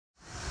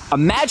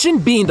Imagine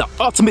being the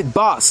ultimate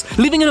boss,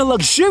 living in a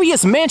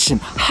luxurious mansion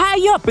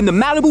high up in the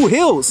Malibu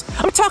hills.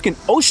 I'm talking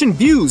ocean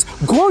views,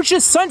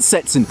 gorgeous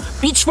sunsets, and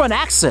beachfront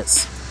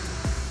access.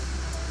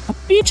 A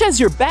beach as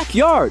your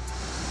backyard.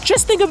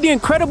 Just think of the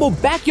incredible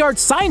backyard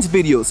science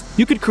videos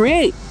you could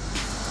create.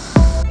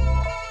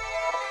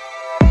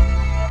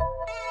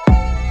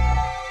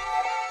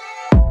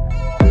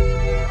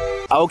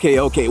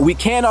 Okay, we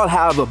can't all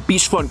have a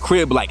beachfront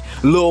crib like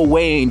Lil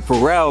Wayne,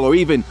 Pharrell, or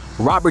even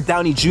Robert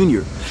Downey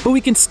Jr., but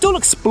we can still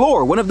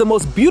explore one of the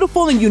most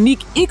beautiful and unique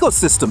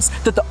ecosystems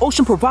that the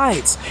ocean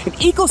provides, an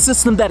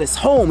ecosystem that is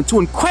home to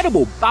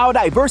incredible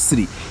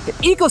biodiversity, an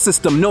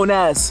ecosystem known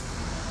as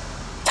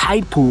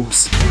tide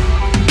pools.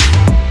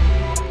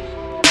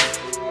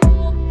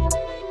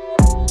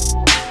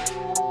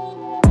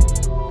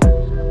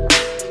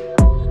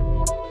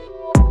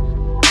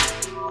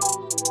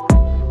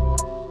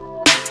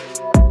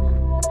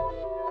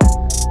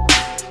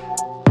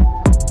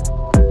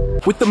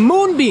 With the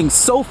moon being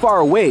so far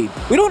away,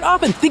 we don't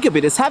often think of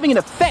it as having an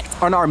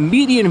effect on our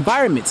immediate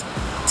environment.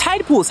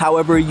 Tide pools,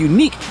 however, are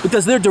unique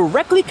because they're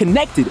directly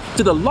connected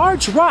to the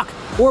large rock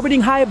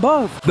orbiting high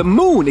above. The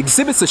moon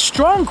exhibits a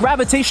strong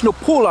gravitational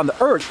pull on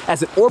the Earth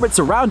as it orbits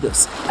around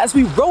us. As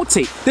we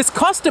rotate, this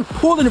constant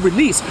pull and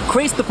release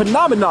creates the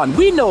phenomenon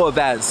we know of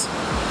as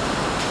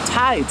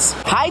tides.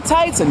 High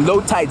tides and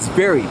low tides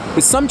vary,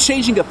 with some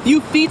changing a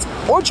few feet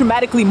or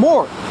dramatically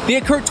more. They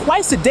occur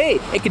twice a day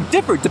and can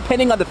differ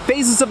depending on the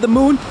phases of the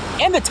moon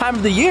and the time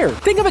of the year.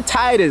 Think of a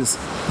tide as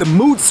the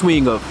mood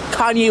swing of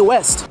Kanye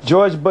West.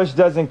 George Bush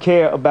doesn't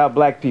care about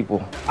black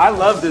people. I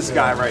love this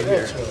guy right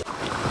here.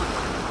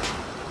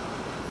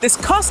 This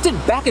constant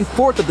back and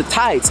forth of the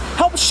tides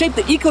helps shape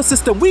the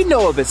ecosystem we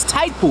know of as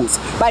tide pools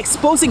by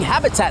exposing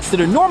habitats that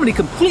are normally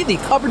completely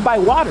covered by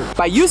water.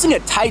 By using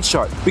a tide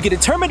chart, we can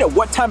determine at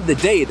what time of the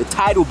day the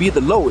tide will be the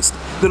lowest.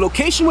 The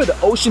location where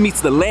the ocean meets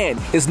the land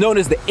is known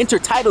as the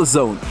intertidal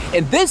zone,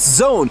 and this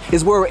zone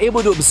is where we're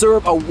able to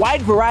observe a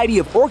wide variety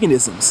of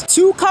organisms.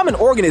 Two common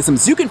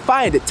organisms you can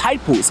find at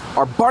tide pools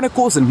are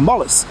barnacles and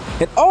mollusks,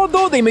 and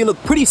although they may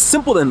look pretty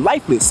simple and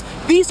lifeless,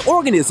 these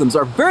organisms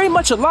are very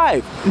much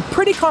alive and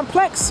pretty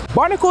complex.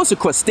 Barnacles are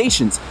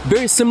crustaceans,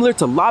 very similar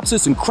to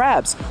lobsters and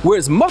crabs,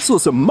 whereas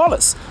mussels are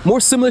mollusks, more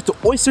similar to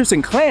oysters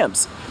and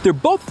clams. They're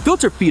both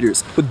filter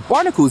feeders, with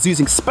barnacles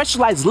using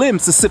specialized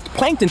limbs to sift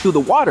plankton through the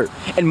water,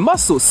 and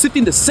mussels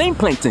sifting the same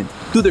plankton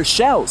through their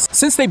shells.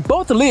 Since they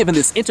both live in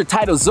this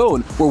intertidal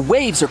zone where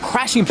waves are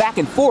crashing back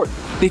and forth,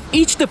 they've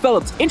each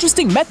developed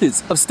interesting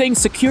methods of staying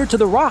secure to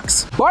the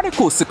rocks.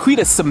 Barnacles secrete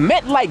a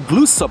cement-like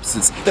glue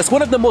substance that's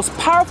one of the most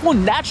powerful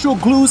natural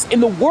glues in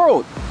the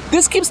world.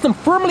 This keeps them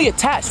firmly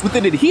attached with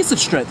an adhesive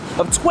strength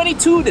of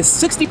 22 to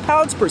 60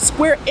 pounds per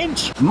square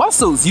inch.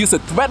 Mussels use a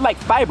thread-like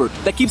fiber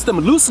that keeps them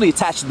loosely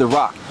attached to the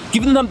rock,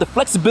 giving them the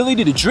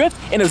flexibility to drift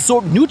and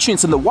absorb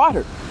nutrients in the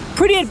water.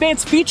 Pretty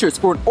advanced features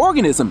for an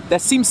organism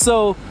that seems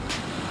so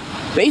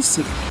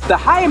basic. The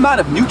high amount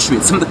of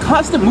nutrients from the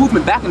constant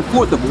movement back and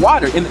forth of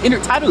water in the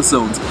intertidal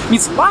zones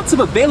means lots of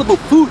available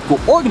food for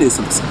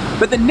organisms,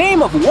 but the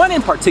name of one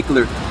in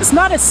particular is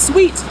not as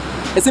sweet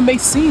as it may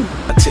seem.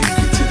 I take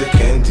you to the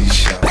candy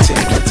shop. I take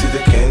you to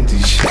the candy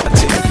shop. I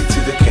take you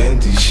to the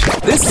candy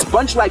shop. This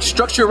sponge-like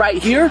structure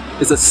right here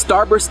is a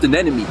starburst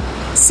anemone.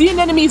 Sea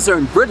anemones are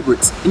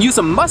invertebrates and use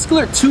a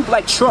muscular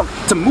tube-like trunk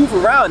to move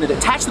around and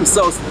attach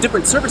themselves to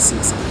different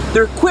surfaces.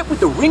 They're equipped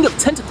with a ring of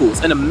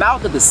tentacles and a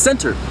mouth at the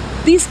center.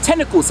 These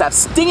tentacles have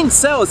stinging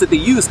cells that they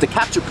use to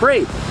capture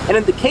prey, and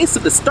in the case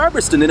of the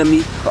starburst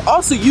anemone, are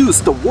also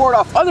used to ward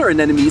off other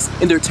anemones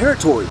in their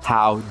territory.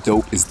 How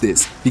dope is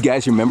this? You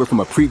guys remember from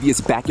a previous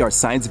backyard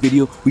science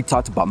video, we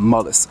talked about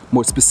mollusks,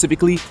 more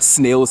specifically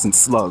snails and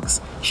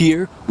slugs.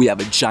 Here, we have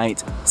a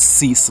giant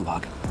sea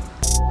slug.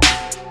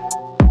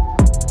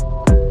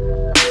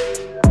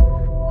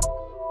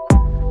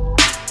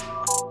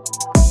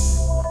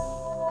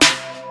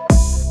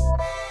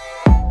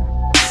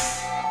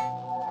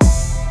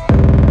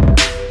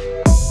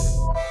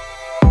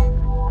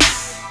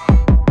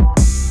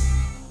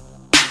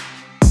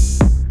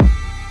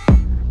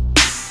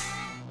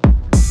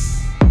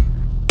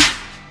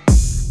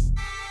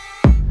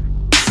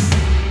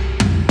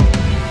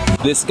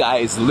 This guy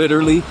is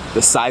literally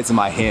the size of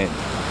my hand.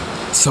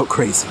 So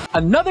crazy.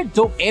 Another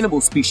dope animal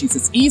species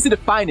that's easy to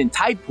find in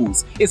tide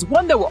pools is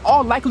one that we're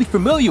all likely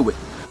familiar with.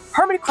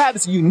 Hermit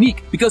crabs are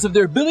unique because of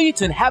their ability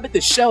to inhabit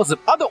the shells of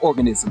other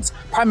organisms,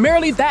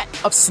 primarily that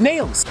of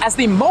snails. As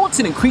they molt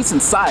and increase in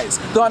size,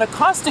 they're on a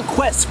constant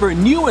quest for a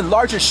new and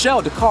larger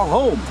shell to call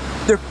home.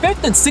 Their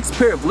fifth and sixth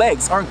pair of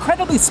legs are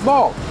incredibly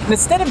small, and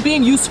instead of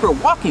being used for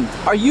walking,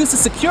 are used to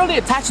securely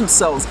attach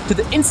themselves to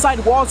the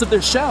inside walls of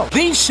their shell.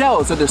 These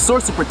shells are their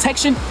source of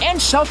protection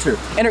and shelter,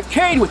 and are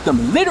carried with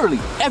them literally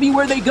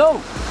everywhere they go,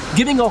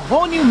 giving a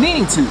whole new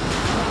meaning to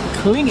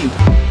clinging.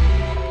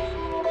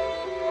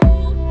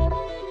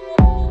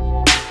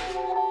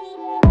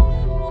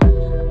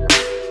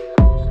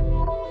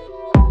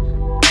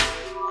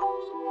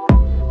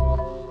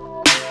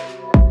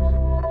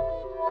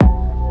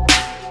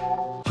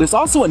 There's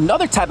also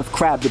another type of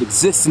crab that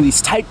exists in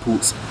these tide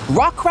pools.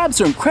 Rock crabs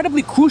are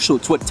incredibly crucial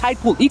to a tide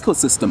pool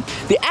ecosystem.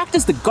 They act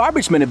as the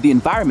garbage men of the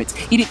environment,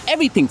 eating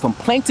everything from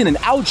plankton and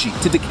algae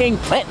to decaying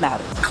plant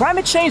matter.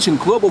 Climate change and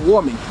global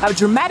warming have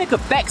dramatic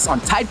effects on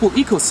tide pool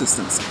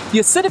ecosystems. The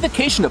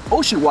acidification of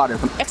ocean water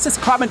from excess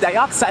carbon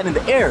dioxide in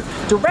the air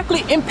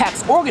directly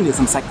impacts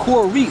organisms like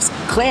coral reefs,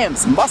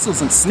 clams,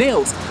 mussels, and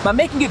snails by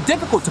making it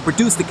difficult to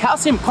produce the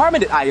calcium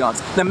carbonate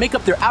ions that make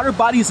up their outer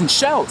bodies and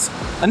shells.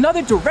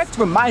 Another direct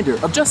reminder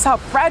of just how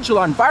fragile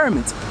our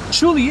environment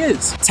truly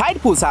is.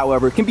 Tide pools,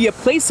 however, can be a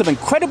place of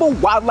incredible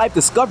wildlife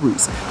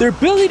discoveries. Their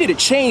ability to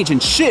change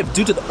and shift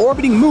due to the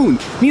orbiting moon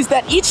means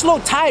that each low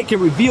tide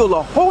can reveal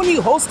a whole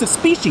new host of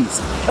species.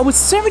 And with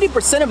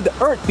 70% of the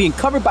Earth being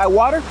covered by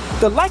water,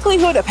 the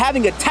likelihood of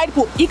having a tide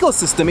pool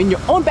ecosystem in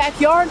your own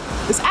backyard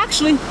is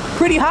actually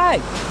pretty high.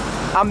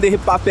 I'm the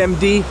Hip Hop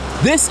MD.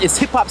 This is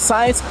Hip Hop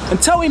Science.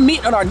 Until we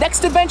meet on our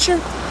next adventure,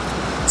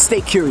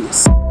 stay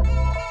curious.